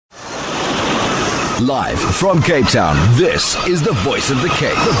Live from Cape Town, this is the Voice of the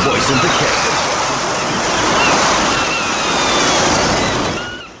Cape. The Voice of the Cape.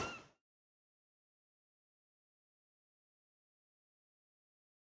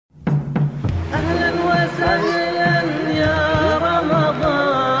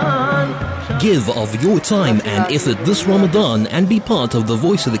 Give of your time and effort this Ramadan and be part of the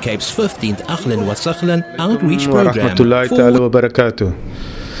Voice of the Cape's 15th Ahlan wa Sahlan outreach program.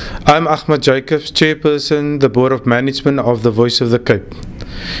 I'm Ahmed Jacobs, Chairperson, the Board of Management of the Voice of the Cape.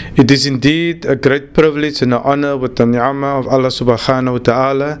 It is indeed a great privilege and an honor with the ni'mah of Allah subhanahu wa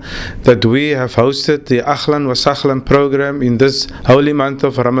ta'ala that we have hosted the Ahlan wa Sahlan program in this holy month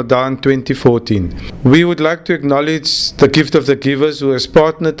of Ramadan 2014. We would like to acknowledge the gift of the givers who has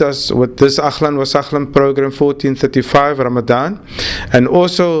partnered us with this Ahlan wa Sahlan program 1435 Ramadan, and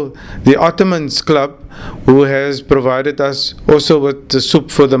also the Ottomans Club who has provided us also with the soup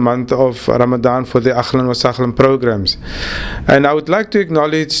for the month of Ramadan for the Ahlan wa Sahlan programs. And I would like to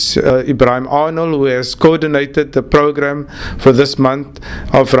acknowledge Ibrahim Arnold, who has coordinated the program for this month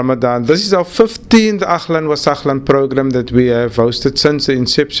of Ramadan. This is our 15th Ahlan wa Sahlan program that we have hosted since the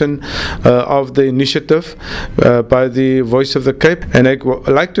inception of the initiative by the Voice of the Cape. And I'd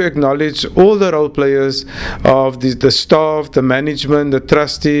like to acknowledge all the role players of the staff, the management, the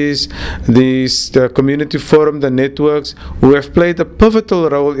trustees, the community forum, the networks, who have played a pivotal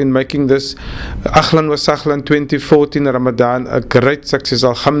role in making this Ahlan wa Sahlan 2014 Ramadan a great success.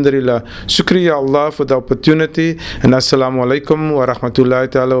 Alhamdulillah. Shukriya Allah for the opportunity, and Assalamu alaikum wa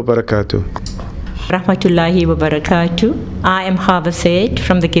rahmatullahi ta'ala wa barakatuh. Rahmatullahi wa barakatuh. I am Hava Said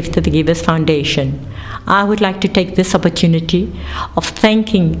from the Gift of the Givers Foundation. I would like to take this opportunity of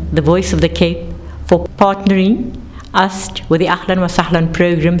thanking the Voice of the Cape for partnering us with the Ahlan wa Sahlan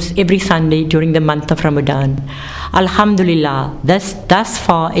programs every Sunday during the month of Ramadan. Alhamdulillah, thus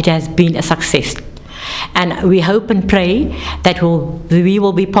far it has been a success. And we hope and pray that we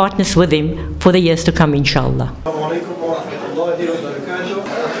will be partners with him for the years to come, inshallah. I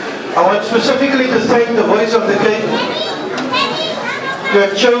want specifically to thank the Voice of the Cape to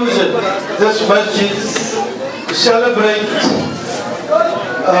have chosen this masjid to celebrate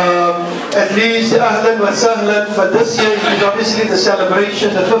at least Ahlan wa Sahlan, but this year is obviously the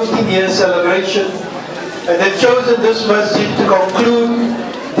celebration, the 15-year celebration, and they've chosen this masjid to conclude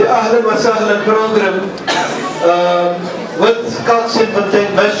the Ahlan wa Sahlan program with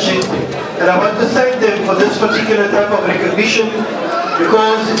Kalksteenfontein Masjid. And I want to thank them for this particular type of recognition,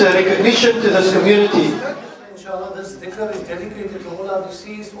 because it's a recognition to this community. Inshallah, this dhikr is dedicated to all our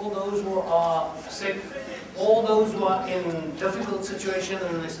deceased, all those who are sick, all those who are in difficult situations,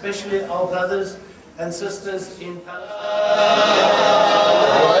 and especially our brothers and sisters in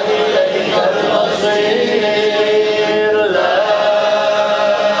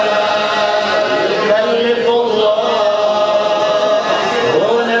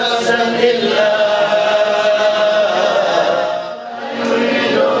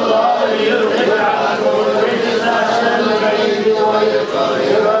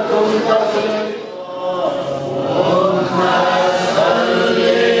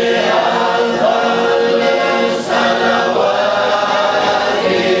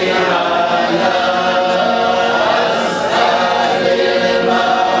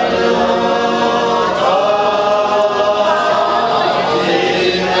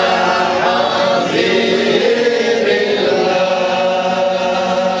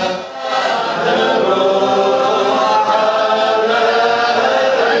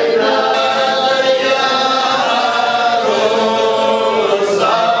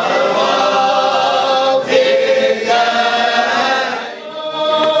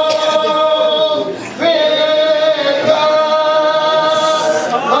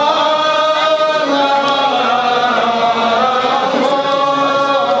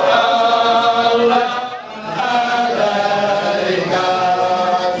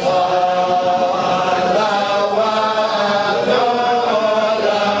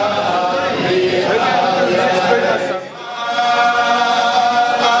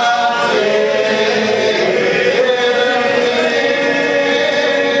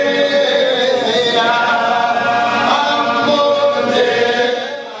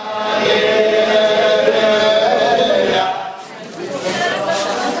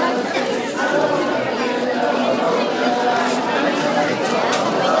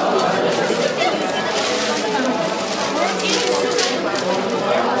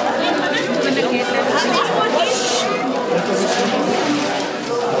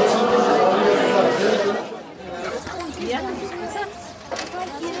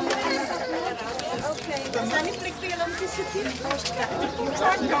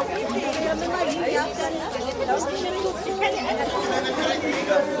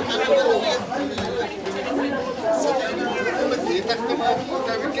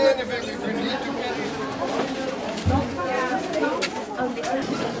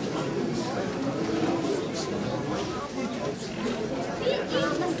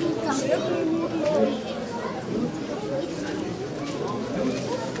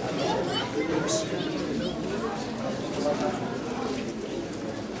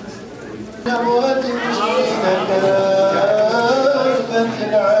أموات المسلمين كافة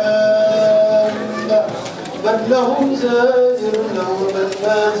العامة من لهم زاجر لهم من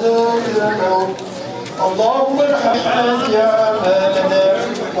لا زاجر لهم اللهم ارحم أعمالنا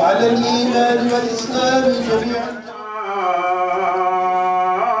وعلى الإيمان والإسلام جميعا.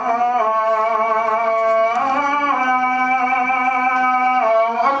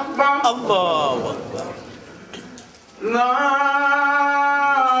 الله أكبر. لا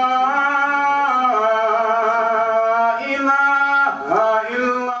إله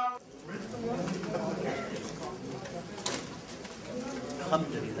إلا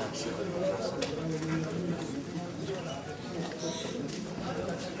الحمد لله.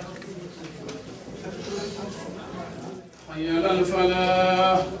 حي على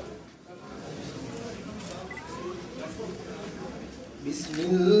الفلاح. بسم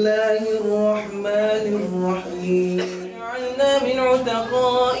الله الرحمن الرحيم. جعلنا من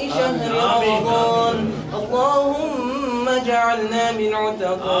عتقاء شهر رمضان. اللهم اجعلنا من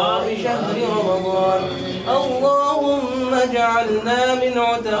عتقاء شهر رمضان. اللهم اجعلنا من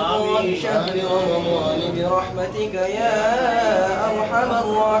عتقاء شهر رمضان برحمتك يا أرحم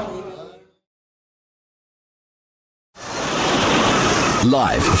الراحمين.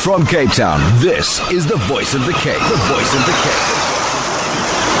 Live from Cape Town, this is the Voice of the Cape. The Voice of the Cape.